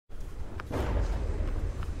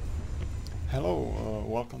Hello,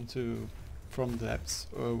 welcome to From the Depths,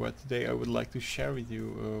 where today I would like to share with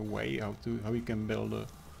you a way how you can build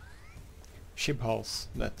ship hulls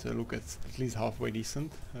that look at least halfway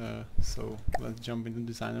decent. So let's jump into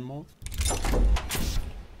designer mode.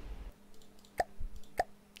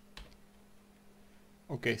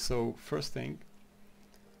 Okay, so first thing,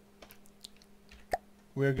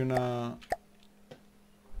 we are gonna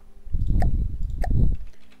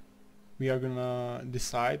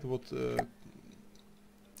decide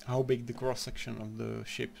how big the cross section of the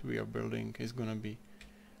ship we are building is gonna be.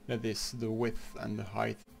 That is the width and the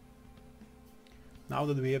height. Now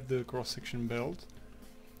that we have the cross section built,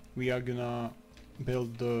 we are gonna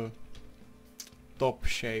build the top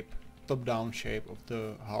down shape of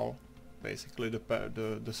the hull, basically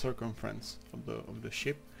the circumference of the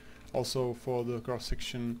ship. Also for the cross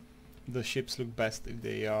section, the ships look best if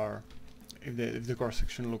the cross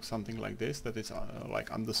section looks something like this, that is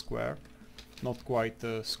like on the square, not quite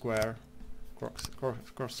a square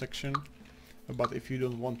cross section. But if you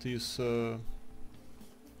don't want to use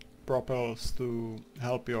propellers to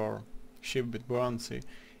help your ship with buoyancy,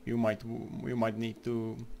 you might need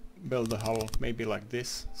to build the hull maybe like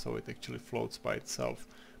this, so it actually floats by itself,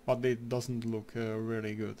 but it doesn't look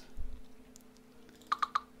really good.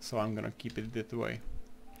 So I'm gonna keep it that way.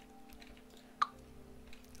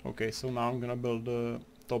 Okay, so now I'm gonna build the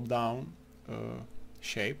top-down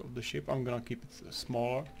shape of the ship. I'm gonna keep it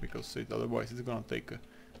smaller because otherwise it's gonna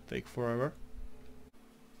take forever.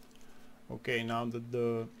 Okay, now that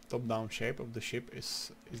the top-down shape of the ship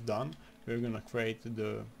is done, we're gonna create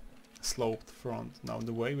the sloped front. Now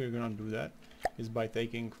the way we're gonna do that is by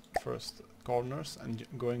taking first corners and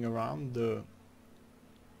going around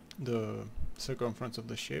the circumference of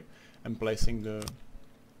the ship and placing the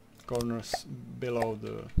corners below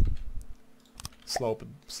the slope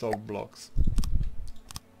blocks.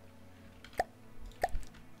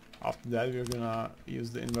 After that we're gonna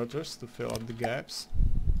use the inverters to fill up the gaps.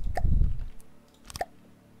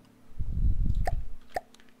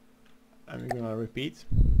 And we're gonna repeat.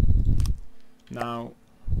 Now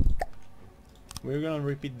we're gonna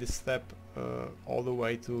repeat this step all the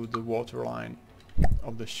way to the waterline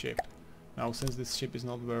of the ship. Now since this ship is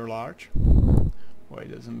not very large, wait,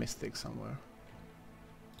 there's a mistake somewhere.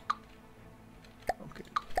 Okay.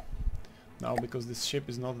 Now because this ship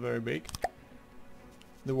is not very big,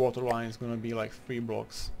 the waterline is gonna be like 3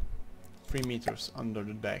 meters under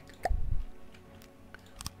the deck,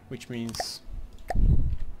 which means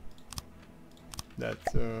that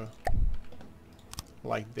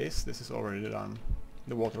like this is already done.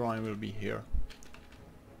 The waterline will be here.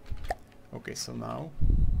 Okay, so now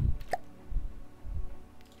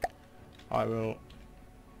I will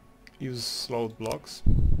use sloped blocks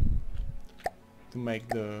to make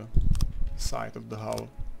the side of the hull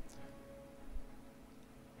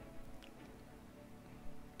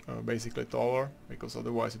basically taller, because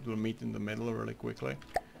otherwise it will meet in the middle really quickly.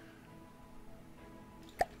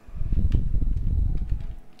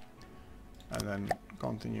 And then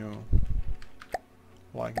continue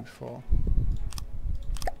like before.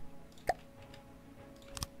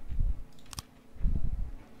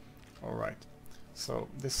 Alright, so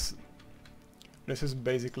this is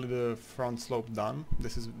basically the front slope done.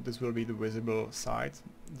 This will be the visible side.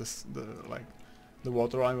 The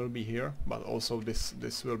waterline will be here, but also this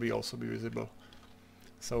will also be visible.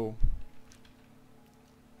 So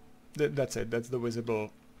that's it. That's the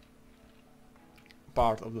visible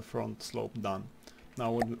part of the front slope done.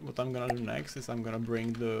 Now what I'm gonna do next is I'm gonna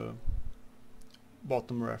bring the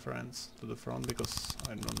bottom reference to the front, because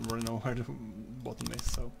I don't really know where the bottom is,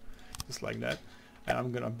 so just like that. And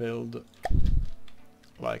I'm gonna build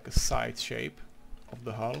like a side shape of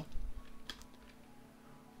the hull,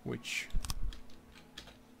 which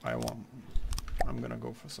I'm gonna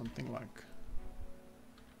go for something like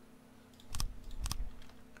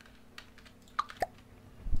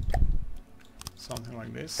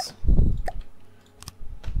this,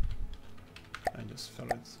 and just fill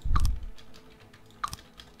it.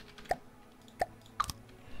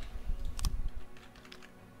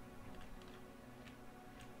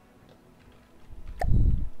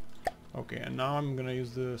 Okay, and now I'm gonna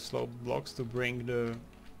use the slope blocks to bring the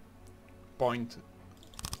point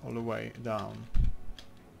all the way down.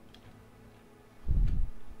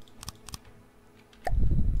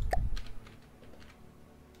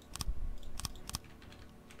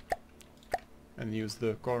 And use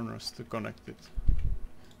the corners to connect it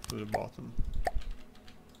to the bottom.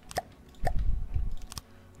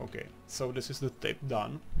 Okay, so this is the tip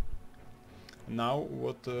done. Now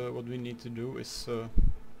what we need to do is let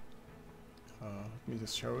me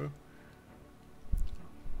just show you.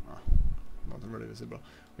 not really visible.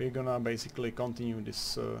 We're gonna basically continue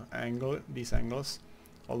this these angles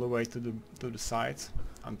all the way to the sides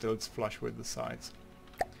until it's flush with the sides.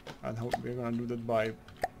 And we're gonna do that by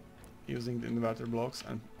using the inverter blocks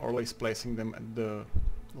and always placing them at the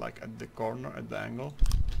corner, at the angle,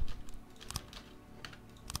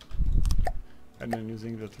 and then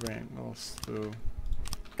using the triangles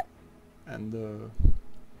and the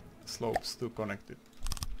slopes to connect it.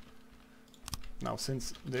 Now,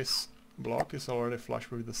 since this block is already flush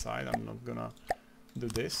with the side, I'm not gonna do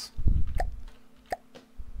this.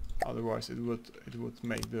 Otherwise it would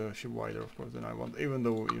make the ship wider, of course, than I want, even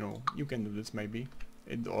though, you know, you can do this maybe.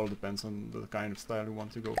 It all depends on the kind of style you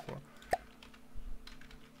want to go for.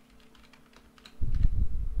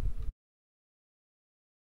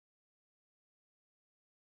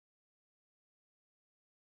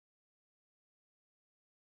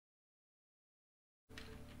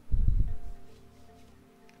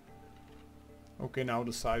 Okay, now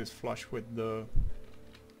the side is flush with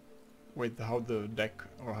how the deck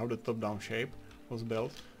or how the top-down shape was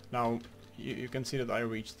built. Now you can see that I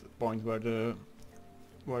reached the point where the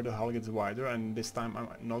hull gets wider, and this time I'm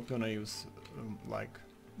not gonna use like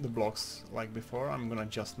the blocks like before. I'm gonna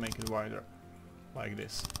just make it wider like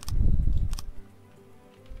this,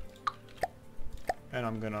 and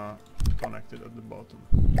I'm gonna connect it at the bottom.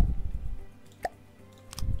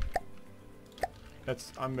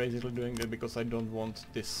 I'm basically doing that because I don't want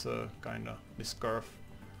this this curve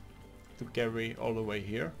to carry all the way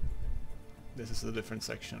here. This is a different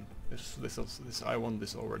section. This I want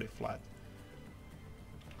this already flat.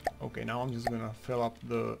 Okay, now I'm just gonna fill up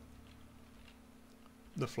the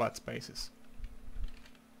flat spaces.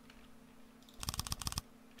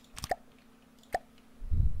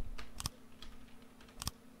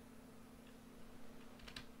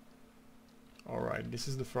 Alright, this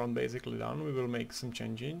is the front basically done. We will make some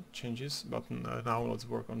changes, but now let's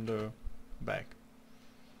work on the back.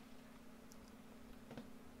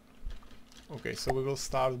 Okay, so we will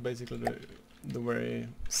start basically the very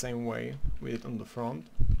same way we did on the front.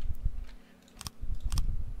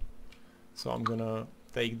 So I'm gonna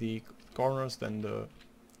take the corners, then the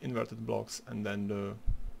inverted blocks, and then the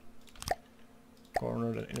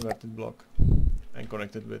corner, the inverted block, and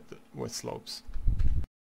connect it with slopes.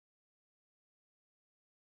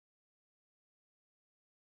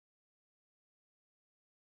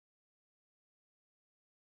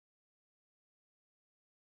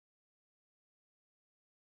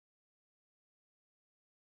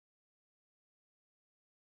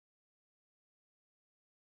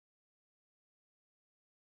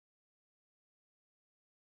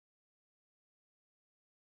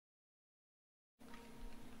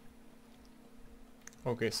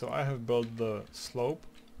 Okay, so I have built the slope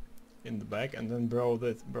in the back and then brought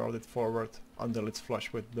it forward until it's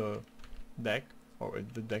flush with the deck, or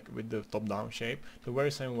with the deck with the top-down shape, the very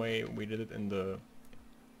same way we did it at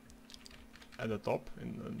the top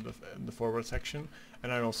in the forward section.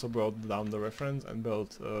 And I also brought down the reference and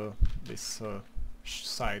built this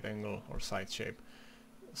side angle or side shape.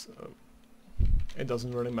 So it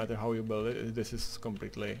doesn't really matter how you build it. This is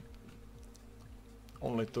completely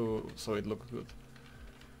only so it looks good.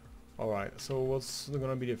 Alright, so what's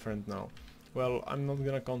gonna be different now? Well, I'm not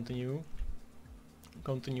gonna continue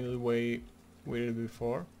the way we did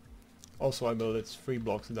before. Also, I built it 3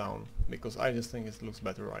 blocks down because I just think it looks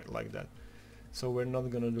better right like that. So we're not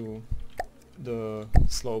gonna do the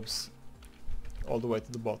slopes all the way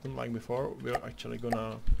to the bottom like before. We're actually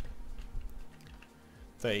gonna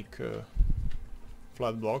take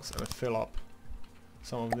flat blocks and fill up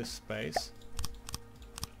some of this space.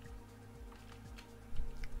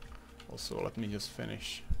 Also, let me just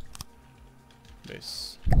finish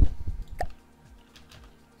this.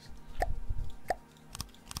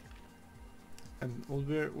 And what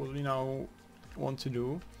we now want to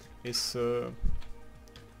do is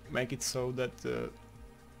make it so that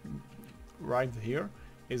right here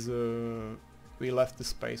is we left the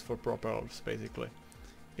space for propellers basically.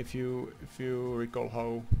 If you recall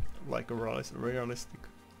how like a realistic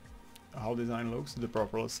how design looks, the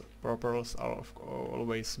propellers are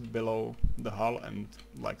always below the hull and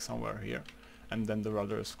like somewhere here, and then the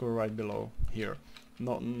rudders go right below here.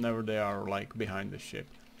 Never they are like behind the ship,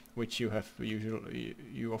 which you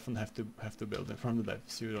often have to build in front of that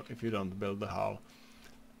if you don't build the hull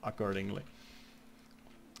accordingly.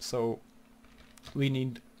 So we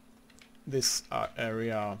need this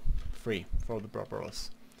area free for the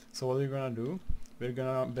propellers. So what we're gonna do, we're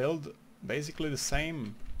gonna build basically the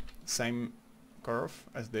same curve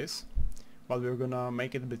as this, but we're gonna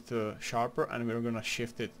make it a bit sharper, and we're gonna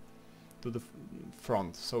shift it to the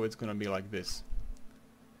front, so it's gonna be like this.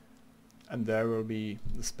 and there will be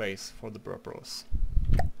the space for the propellers.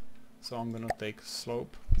 So I'm gonna take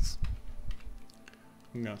slope.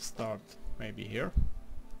 I'm gonna start maybe here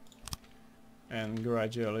and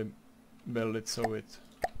gradually build it so it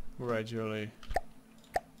gradually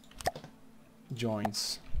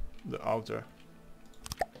joins the outer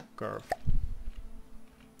curve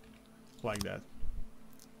like that.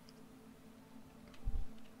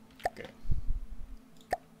 Okay,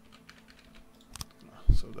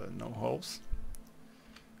 so there are no holes.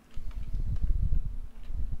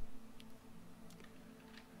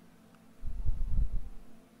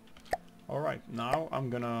 Alright, now I'm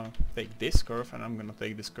gonna take this curve and I'm gonna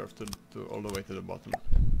take this curve to all the way to the bottom.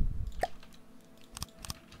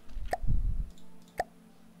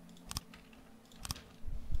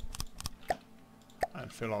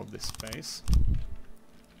 And fill out this space.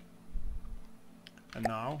 And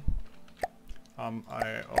now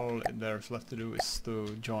all there's left to do is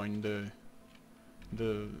to join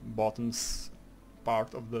the bottoms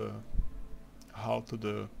part of the hull to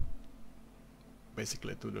the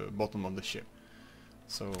basically to the bottom of the ship.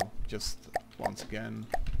 So just once again,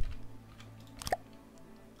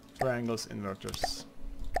 triangles, inverters,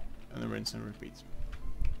 and rinse and repeat.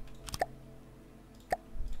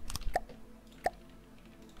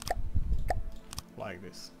 Like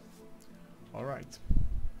this. Alright.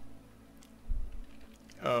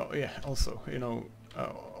 Yeah, also, you know,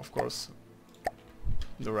 of course,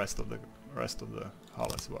 the rest of the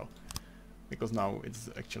hull as well, because now it's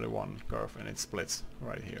actually one curve and it splits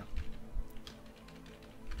right here.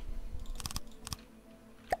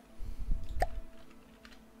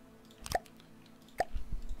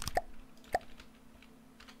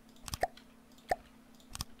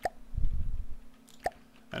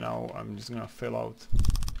 And now I'm just gonna fill out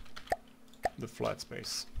the flat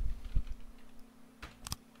space.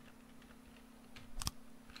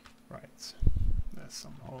 Right, there's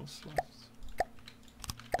some holes left.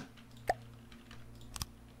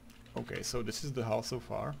 Okay, so this is the hull so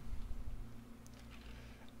far.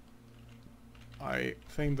 I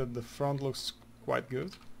think that the front looks quite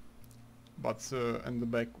good, but and the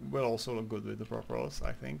back will also look good with the propellers,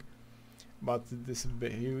 I think. But this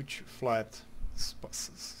huge flat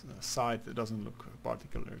side doesn't look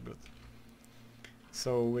particularly good.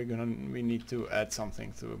 So we need to add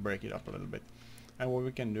something to break it up a little bit. And what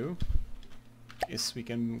we can do is we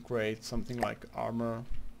can create something like armor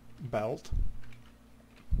belt.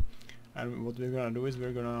 And what we're gonna do is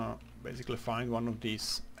we're gonna basically find one of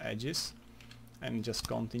these edges and just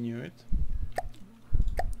continue it.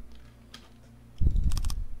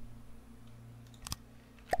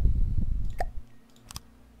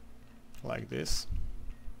 Like this.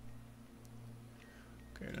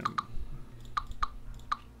 Okay, then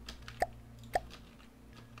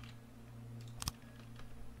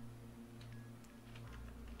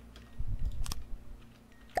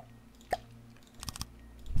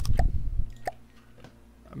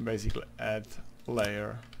and basically add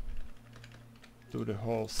layer to the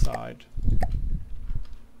whole side.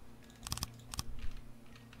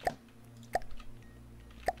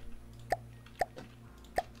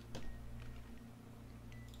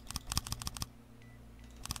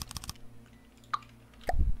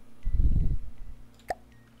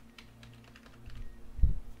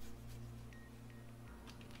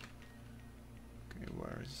 Okay,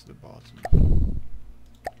 where is the bottom?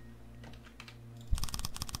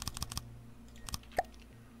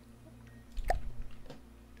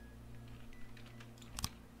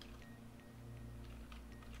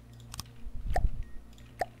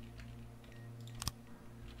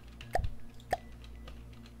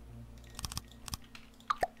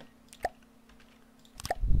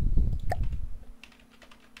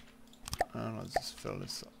 Let's just fill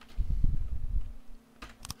this up.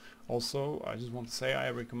 Also, I just want to say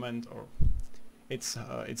I recommend, or it's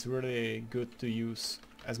really good to use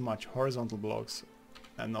as much horizontal blocks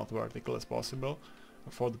and not vertical as possible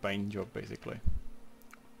for the paint job, basically,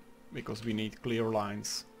 because we need clear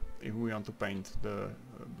lines if we want to paint the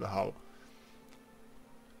hull.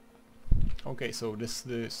 Okay, so this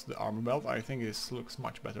the armor belt. I think this looks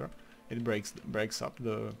much better. It breaks up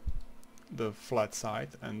the flat side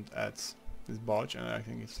and adds this bulge, and I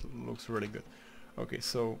think it looks really good. Okay,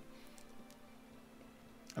 so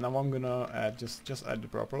and now I'm gonna add just add the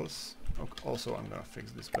propellers. Okay, also I'm gonna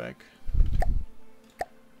fix this back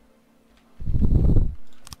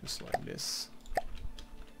just like this.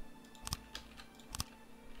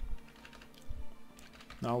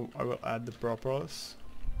 Now I will add the propellers.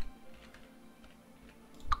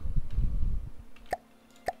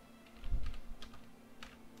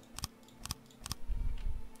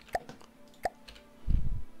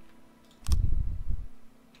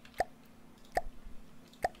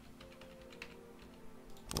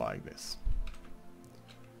 like this.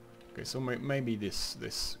 Okay, so maybe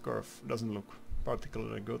this curve doesn't look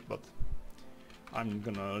particularly good, but I'm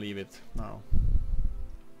gonna leave it now.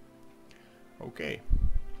 Okay.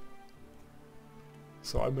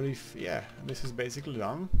 So I believe, yeah, this is basically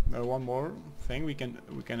done. One more thing we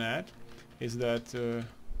can add is that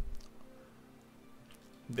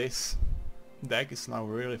this deck is now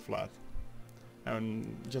really flat,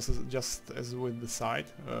 and just as with the side,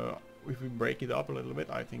 if we break it up a little bit,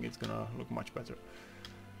 I think it's gonna look much better.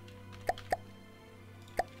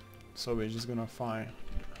 So we're just gonna find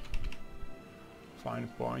a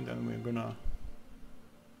point, and we're gonna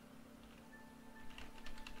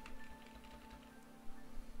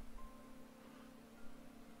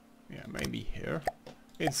maybe here.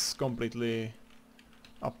 It's completely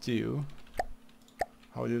up to you.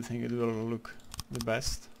 How do you think it will look the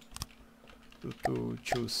best to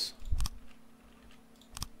choose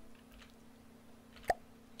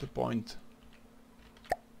the point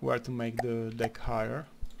where to make the deck higher?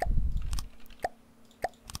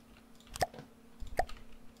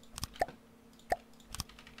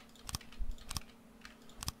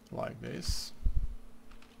 Like this.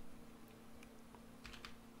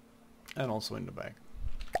 And also in the back.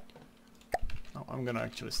 Now I'm gonna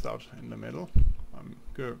actually start in the middle. I'm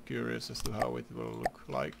curious as to how it will look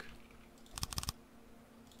like.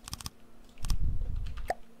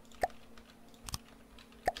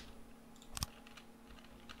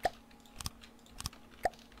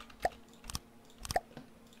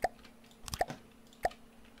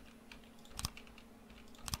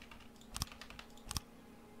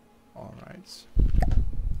 All right.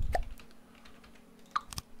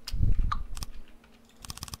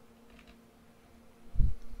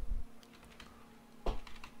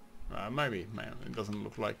 Maybe, man, it doesn't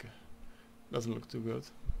look too good.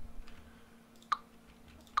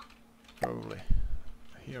 Probably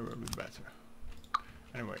here will be better.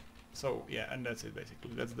 Anyway, so yeah, and that's it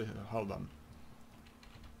basically. That's the hull done.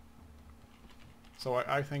 So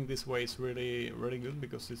I think this way is really good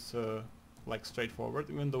because it's like straightforward,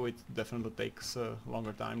 even though it definitely takes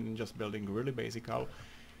longer time than just building really basic hull.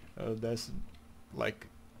 There's like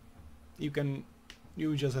you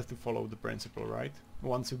just have to follow the principle, right?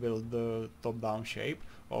 Once you build the top-down shape,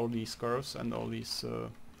 all these curves and all these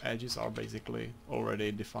edges are basically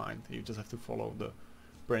already defined. You just have to follow the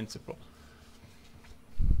principle.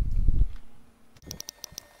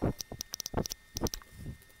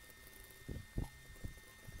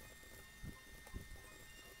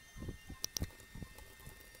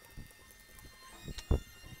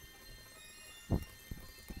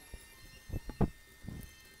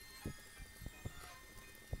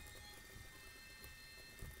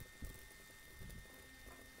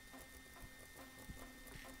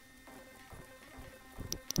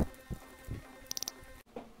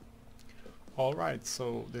 Alright,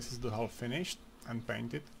 so this is the hull finished and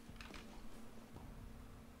painted.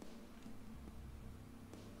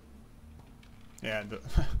 Yeah,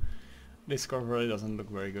 this curve really doesn't look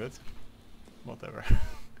very good. Whatever.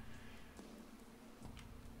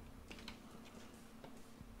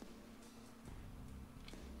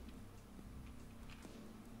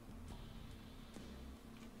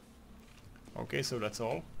 Okay, so that's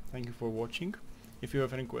all. Thank you for watching. If you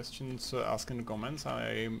have any questions, ask in the comments.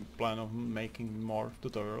 I plan on making more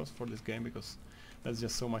tutorials for this game because there's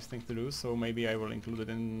just so much thing to do, so maybe I will include it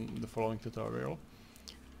in the following tutorial.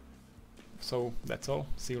 So that's all.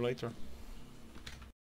 See you later.